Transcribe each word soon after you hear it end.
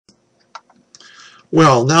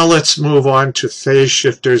Well, now let's move on to phase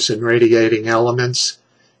shifters and radiating elements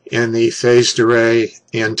in the phased array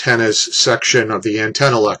antennas section of the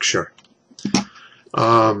antenna lecture.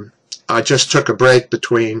 I just took a break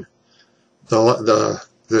between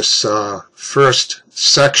this first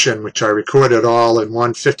section, which I recorded all in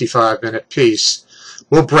one 55-minute piece.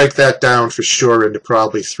 We'll break that down for sure into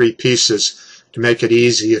probably 3 pieces to make it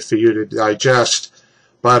easier for you to digest.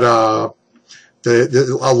 But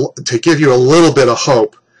to give you a little bit of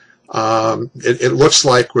hope, it looks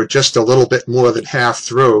like we're just a little bit more than half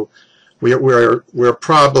through. We're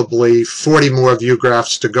probably 40 more view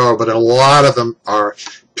graphs to go, but a lot of them are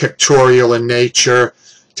pictorial in nature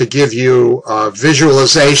to give you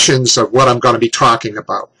visualizations of what I'm going to be talking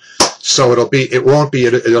about. So it won't be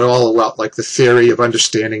at all a lot like the theory of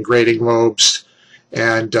understanding grading lobes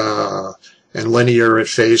and linear and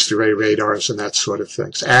phased array radars and that sort of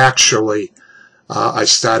things. Actually, I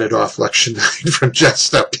started off lecture 9 from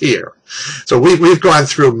just up here, so we've gone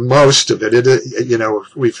through most of it.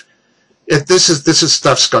 This is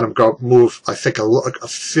stuff's going to move, I think, a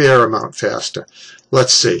fair amount faster.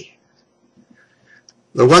 Let's see.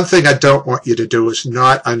 The one thing I don't want you to do is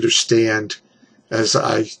not understand, as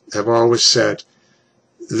I have always said,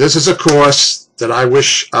 this is a course that I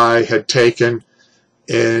wish I had taken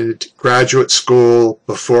in graduate school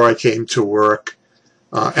before I came to work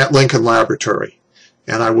at Lincoln Laboratory.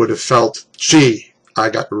 And I would have felt, gee, I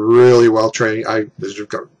got really well trained. I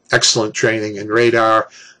got excellent training in radar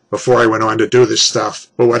before I went on to do this stuff.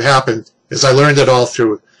 But what happened is I learned it all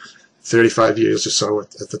through 35 years or so at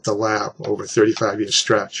the lab, over a 35-year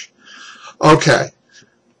stretch. Okay,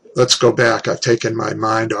 let's go back. I've taken my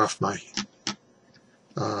mind off my...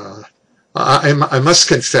 I must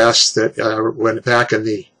confess that when back in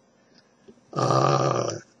the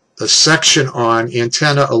section on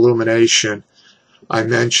antenna illumination, I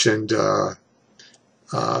mentioned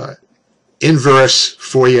inverse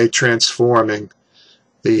Fourier transforming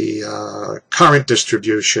the current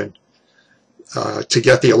distribution to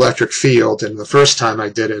get the electric field, and the first time I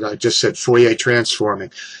did it I just said Fourier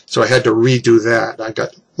transforming, so I had to redo that. I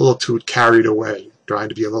got a little too carried away trying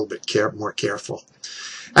to be a little bit more careful.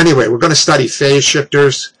 Anyway, we're going to study phase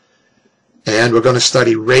shifters and we're going to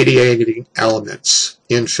study radiating elements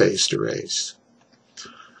in phased arrays.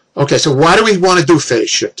 Okay, so why do we want to do phase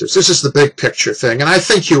shifters? This is the big picture thing, and I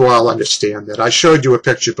think you all understand that. I showed you a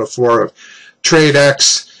picture before of trade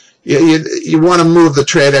X. You want to move the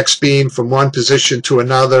trade X beam from one position to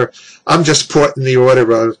another. I'm just putting the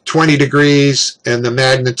order of 20 degrees and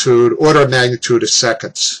the order of magnitude of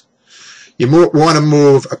seconds. You want to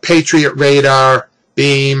move a Patriot radar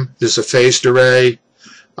beam. There's a phased array.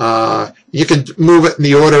 You can move it in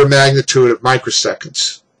the order of magnitude of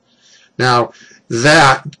microseconds. Now,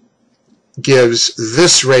 that gives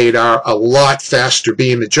this radar a lot faster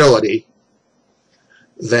beam agility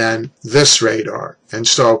than this radar, and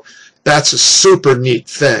so that's a super neat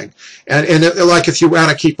thing. And like if you want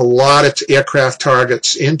to keep a lot of aircraft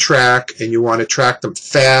targets in track and you want to track them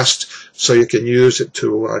fast so you can use it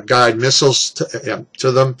to guide missiles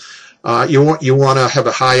to them, you want to have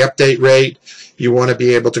a high update rate. You want to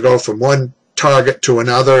be able to go from one target to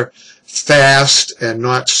another fast and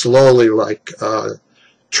not slowly like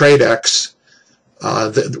TradeX,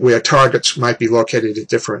 where targets might be located at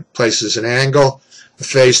different places in angle. The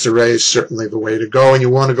phased array is certainly the way to go, and you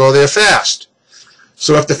want to go there fast.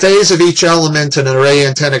 So if the phase of each element in an array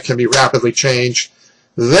antenna can be rapidly changed,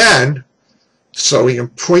 then, so we can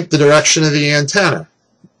point the direction of the antenna.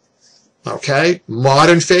 Okay?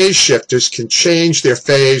 Modern phase shifters can change their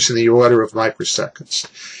phase in the order of microseconds.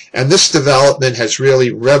 And this development has really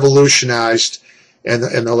revolutionized in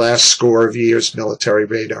the last score of years military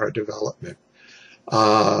radar development.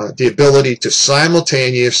 The ability to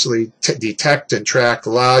simultaneously detect and track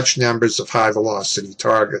large numbers of high-velocity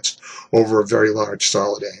targets over a very large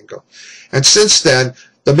solid angle. And since then,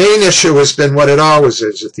 the main issue has been what it always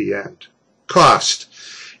is at the end, cost.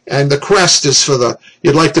 And the quest is for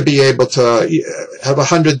you'd like to be able to have a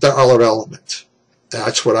 $100 element.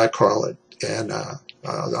 That's what I call it. And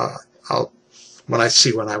when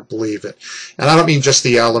I believe it. And I don't mean just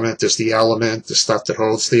the element. There's the element, the stuff that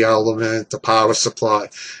holds the element, the power supply,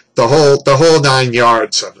 the whole 9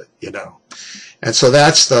 yards of it, you know. And so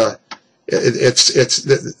that's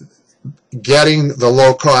getting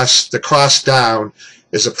the cost down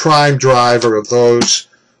is a prime driver of those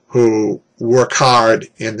who work hard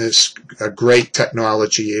in this great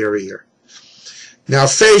technology area. Now,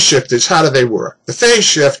 phase shifters, how do they work? The phase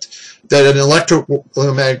shift that an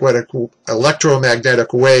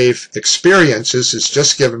electromagnetic wave experiences is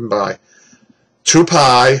just given by 2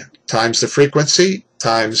 pi times the frequency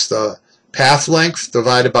times the path length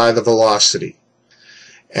divided by the velocity.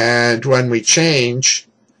 And when we change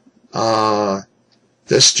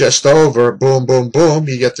this just over, boom, boom, boom,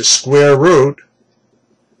 you get the square root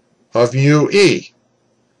of mu e.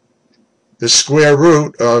 The square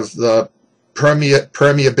root of the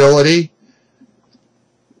permeability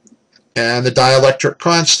and the dielectric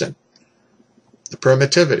constant, the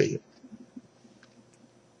permittivity.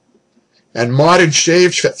 And modern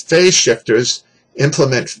phase shifters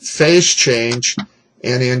implement phase change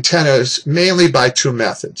in antennas mainly by two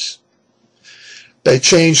methods. They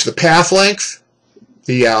change the path length,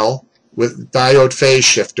 the L, with diode phase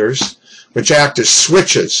shifters, which act as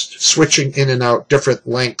switches, switching in and out different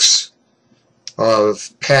lengths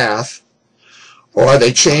of path, or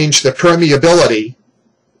they change the permeability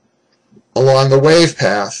along the wave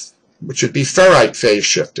path, which would be ferrite phase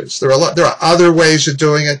shifters. There are other ways of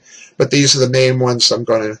doing it, but these are the main ones. I'm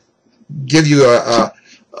going to give you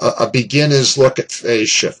a beginner's look at phase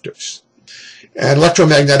shifters. And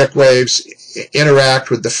electromagnetic waves interact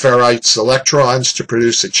with the ferrite's electrons to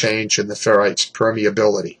produce a change in the ferrite's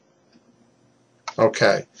permeability.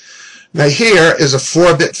 Okay. Now here is a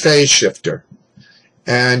 4-bit phase shifter.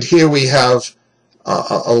 And here we have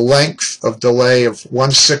a length of delay of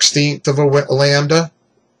 1/16 of a lambda,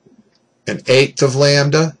 an 1/8 of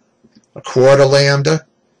lambda, a 1/4 lambda,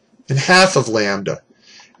 and 1/2 of lambda.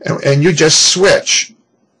 And you just switch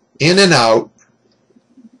in and out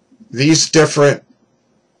these different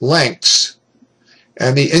lengths.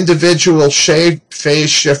 And the individual phase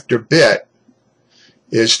shifter bit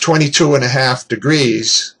is 22.5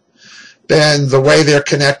 degrees. Then the way they're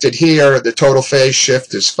connected here, the total phase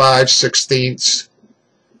shift is 5/16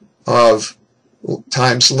 of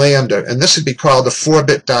times lambda. And this would be called a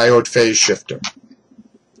 4-bit diode phase shifter.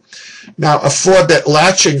 Now, a 4-bit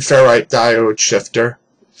latching ferrite diode shifter,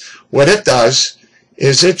 what it does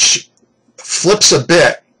is it flips a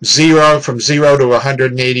bit from 0 to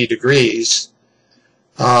 180 degrees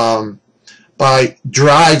by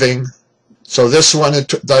driving. So this one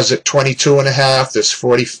does it 22.5, this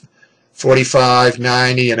 40, 45,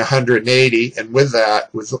 90, and 180, and with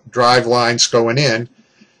that, with drive lines going in,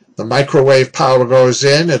 the microwave power goes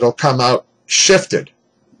in, it'll come out shifted.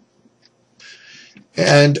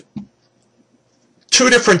 And two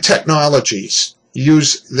different technologies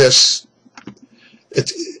use this,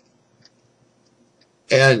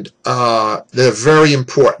 and they're very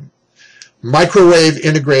important. Microwave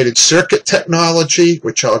integrated circuit technology,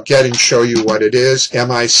 which I'll get and show you what it is,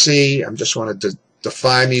 MIC, I just wanted to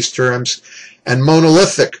define these terms, and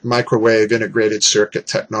monolithic microwave integrated circuit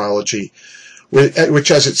technology,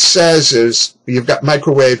 which as it says is you've got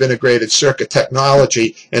microwave integrated circuit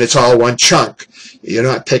technology and it's all one chunk. You're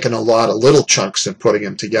not taking a lot of little chunks and putting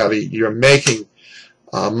them together. You're making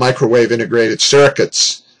microwave integrated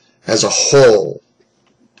circuits as a whole.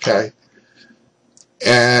 Okay?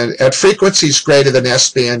 And at frequencies greater than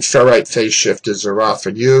S-band, ferrite phase shifters are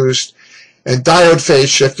often used, and diode phase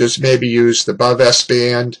shifters may be used above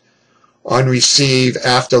S-band, on receive,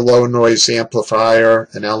 after low noise amplifier,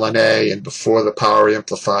 an LNA, and before the power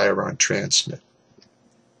amplifier on transmit.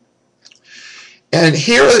 And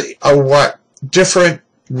here are what different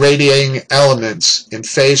radiating elements in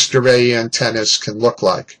phased array antennas can look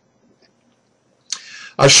like.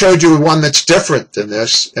 I showed you one that's different than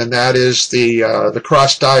this, and that is the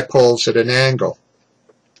cross dipoles at an angle.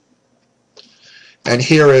 And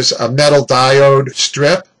here is a metal diode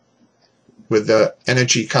strip with the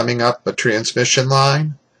energy coming up a transmission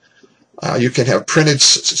line. You can have printed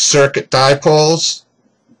circuit dipoles,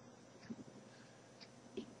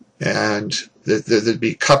 and there'd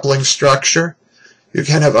be coupling structure. You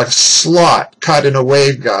can have a slot cut in a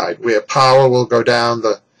waveguide where power will go down,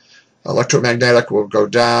 the electromagnetic will go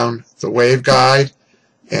down the waveguide,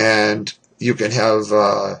 and you can have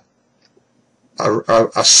a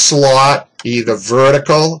slot either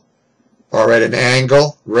vertical or at an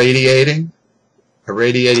angle radiating, a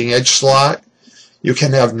radiating edge slot. You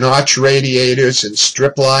can have notch radiators in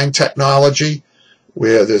strip line technology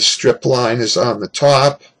where the strip line is on the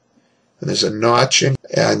top and there's a notching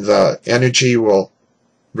and the energy will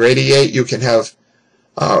radiate. You can have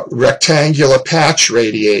rectangular patch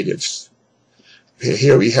radiators.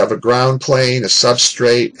 Here we have a ground plane, a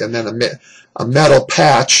substrate, and then a metal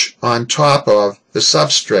patch on top of the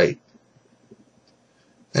substrate.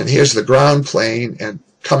 And here's the ground plane, and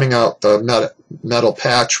coming out the metal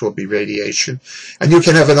patch will be radiation. And you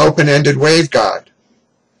can have an open-ended waveguide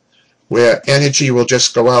where energy will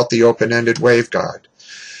just go out the open-ended waveguide.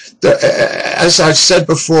 As I've said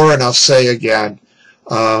before, and I'll say again,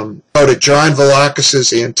 go to John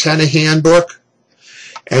Velakis' Antenna Handbook,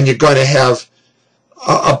 and you're going to have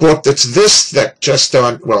a book that's this thick, just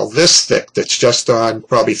on, well, this thick, that's just on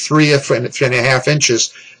probably 3.5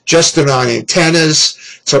 inches, just on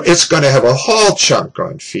antennas. So it's going to have a whole chunk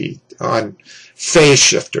on phase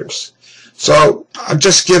shifters. So I'm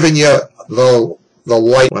just giving you the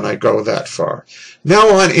light when I go that far. Now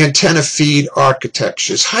on antenna feed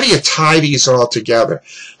architectures, how do you tie these all together?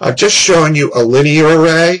 I've just shown you a linear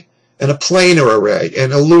array and a planar array,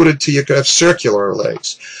 and alluded to you could have circular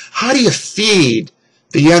arrays. How do you feed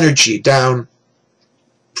the energy down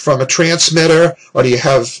from a transmitter, or do you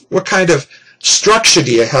have, what kind of structure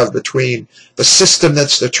do you have between the system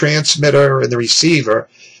that's the transmitter and the receiver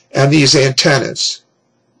and these antennas?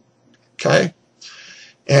 Okay?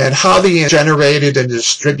 And how they are generated and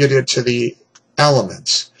distributed to the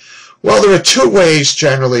elements. Well, there are two ways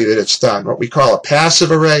generally that it's done, what we call a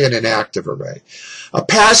passive array and an active array. A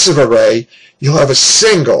passive array, you'll have a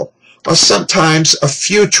single or sometimes a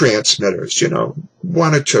few transmitters,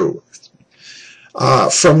 one or two,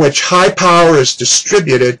 from which high power is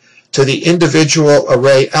distributed to the individual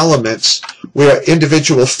array elements, where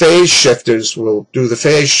individual phase shifters will do the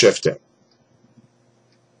phase shifting.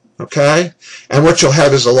 Okay? And what you'll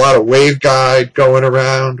have is a lot of waveguide going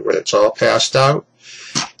around where it's all passed out.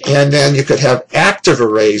 And then you could have active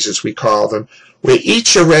arrays, as we call them, where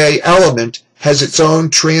each array element has its own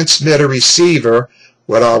transmitter receiver,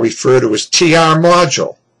 what I'll refer to as TR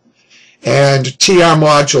module. And TR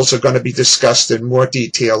modules are going to be discussed in more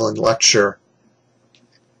detail in lecture.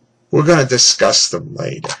 We're going to discuss them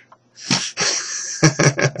later.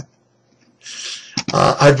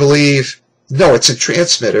 I believe, no, it's in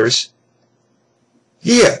transmitters.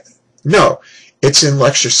 Yeah, no, it's in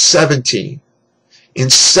lecture 17. In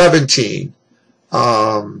 17, TR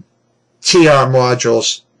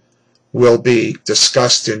modules will be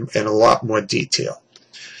discussed in a lot more detail.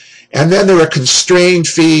 And then there are constrained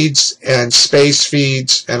feeds and space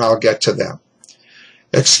feeds, and I'll get to them.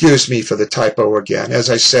 Excuse me for the typo again. As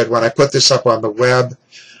I said, when I put this up on the web,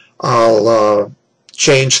 I'll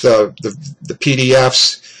change the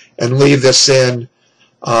PDFs and leave this in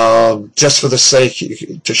just for the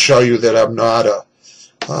sake to show you that I'm not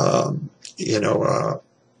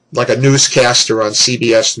like a newscaster on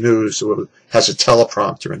CBS News who has a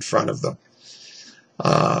teleprompter in front of them.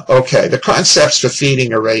 Okay, the concepts for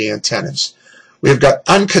feeding array antennas. We've got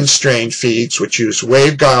unconstrained feeds, which use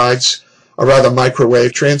waveguides or rather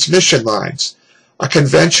microwave transmission lines. A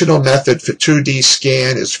conventional method for 2D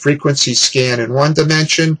scan is frequency scan in one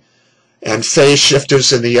dimension and phase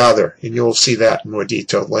shifters in the other, and you'll see that in more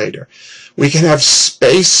detail later. We can have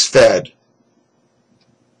space-fed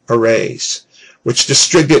arrays, which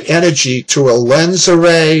distribute energy to a lens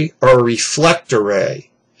array or a reflect array.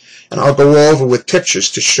 And I'll go over with pictures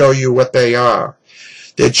to show you what they are.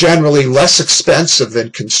 They're generally less expensive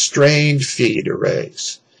than constrained feed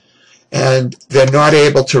arrays. And they're not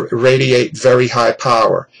able to radiate very high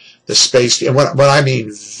power. And what I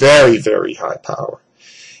mean very, very high power.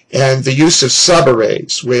 And the use of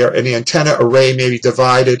subarrays, where an antenna array may be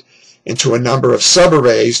divided into a number of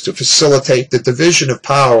subarrays to facilitate the division of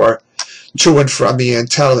power to and from the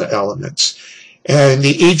antenna elements. And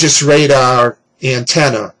the Aegis radar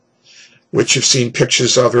antenna, which you've seen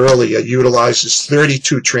pictures of earlier, utilizes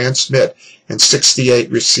 32 transmit and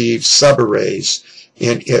 68 receive subarrays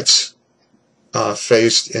in its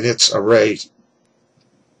array.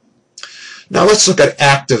 Now let's look at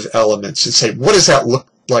active elements and say, what does that look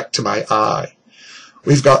like to my eye?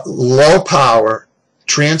 We've got low power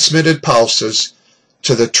transmitted pulses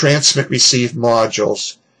to the transmit-receive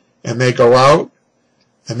modules, and they go out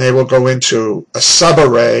and they will go into a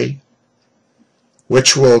subarray,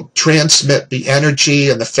 which will transmit the energy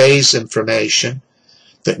and the phase information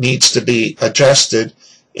that needs to be adjusted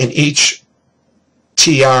in each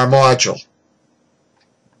TR module.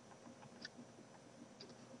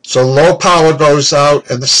 So low power goes out,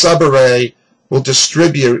 and the subarray will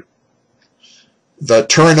distribute the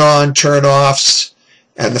turn-on, turn-offs,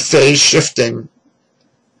 and the phase shifting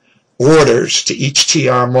orders to each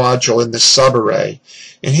TR module in the subarray.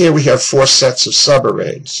 And here we have 4 sets of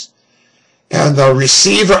subarrays. And the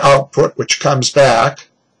receiver output, which comes back,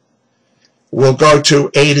 will go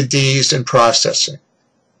to A to Ds in processing.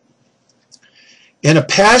 In a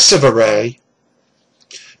passive array,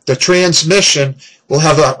 the transmission will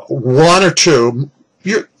have one or two,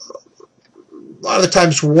 a lot of the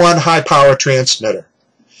times one high-power transmitter,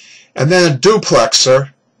 and then a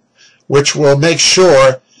duplexer, which will make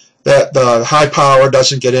sure that the high power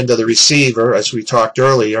doesn't get into the receiver, as we talked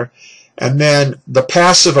earlier, and then the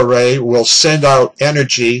passive array will send out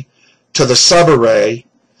energy to the subarray,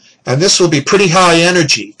 And this will be pretty high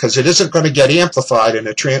energy because it isn't going to get amplified in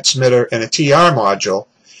a transmitter and a TR module.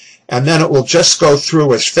 And then it will just go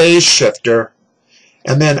through a phase shifter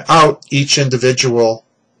and then out each individual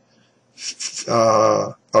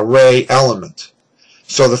array element.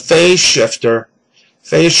 So the phase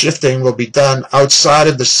shifting will be done outside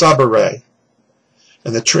of the subarray,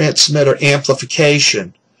 and the transmitter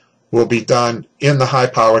amplification will be done in the high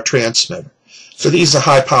power transmitter. So these are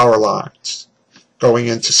high power lines going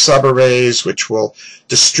into subarrays, which will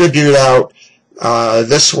distribute out.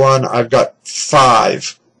 This one I've got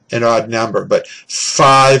 5, an odd number, but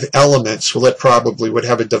 5 elements. Well, it probably would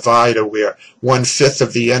have a divider where 1/5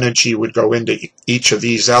 of the energy would go into each of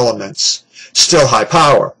these elements, still high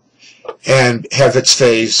power, and have its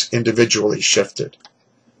phase individually shifted,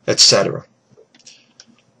 etc.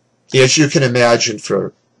 As you can imagine,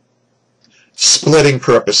 for splitting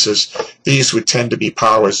purposes, these would tend to be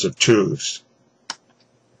powers of 2s.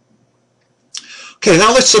 Okay,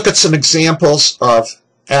 now let's look at some examples of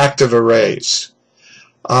active arrays.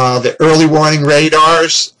 The early warning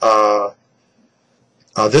radars,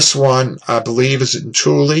 this one I believe is in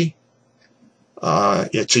Thule.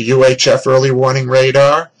 It's a UHF early warning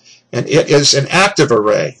radar, and it is an active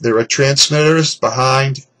array. There are transmitters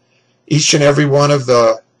behind each and every one of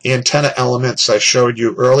the antenna elements I showed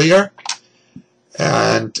you earlier.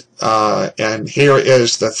 And here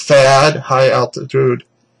is the THAAD, high altitude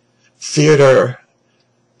theater,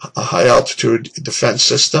 a high altitude defense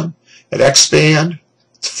system. At X-band,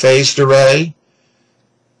 it's a phased array,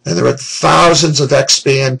 and there are thousands of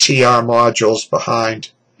X-band TR modules behind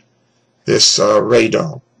this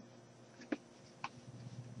radome.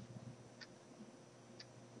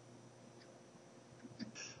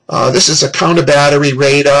 This is a counter battery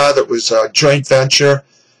radar that was a joint venture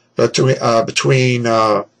between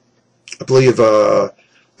I believe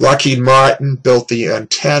Lockheed Martin built the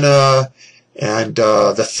antenna, and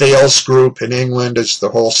the Thales Group in England is the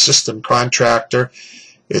whole system contractor.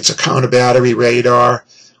 It's a counter battery radar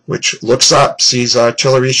which looks up, sees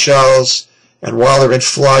artillery shells, and while they're in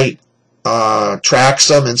flight, tracks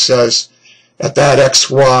them and says, at that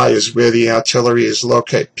XY is where the artillery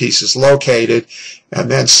piece is located, and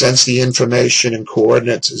then sends the information and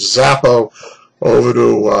coordinates Zappo over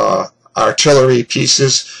to artillery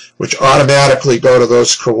pieces, which automatically go to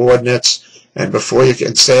those coordinates. And before you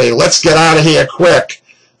can say, let's get out of here quick,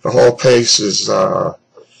 the whole place is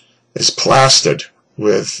plastered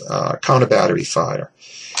with counter battery fire.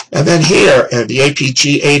 And then here, the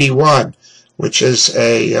APG-81, which is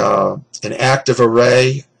an active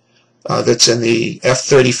array that's in the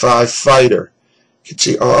F-35 fighter. You can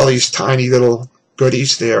see all these tiny little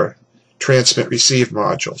goodies there, transmit-receive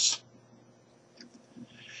modules.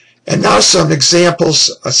 And now some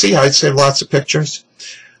examples. See how I saved lots of pictures?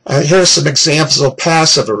 Here are some examples of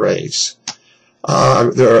passive arrays.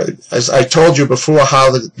 As I told you before,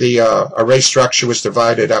 how the array structure was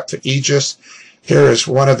divided up to Aegis. Here is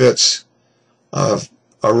one of its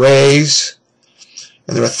arrays.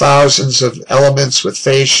 And there are thousands of elements with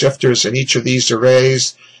phase shifters in each of these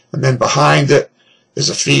arrays. And then behind it is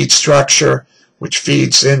a feed structure which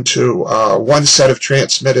feeds into one set of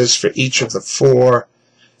transmitters for each of the 4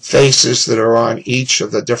 faces that are on each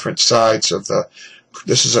of the different sides of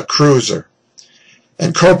this is a cruiser.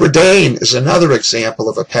 And Cobra Dane is another example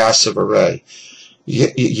of a passive array.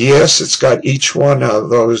 Yes, it's got each one of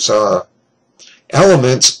those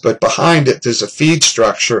elements, but behind it there's a feed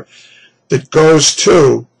structure that goes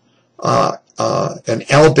to an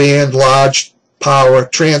L-band large power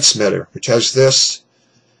transmitter, which has this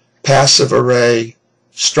passive array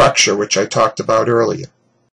structure, which I talked about earlier.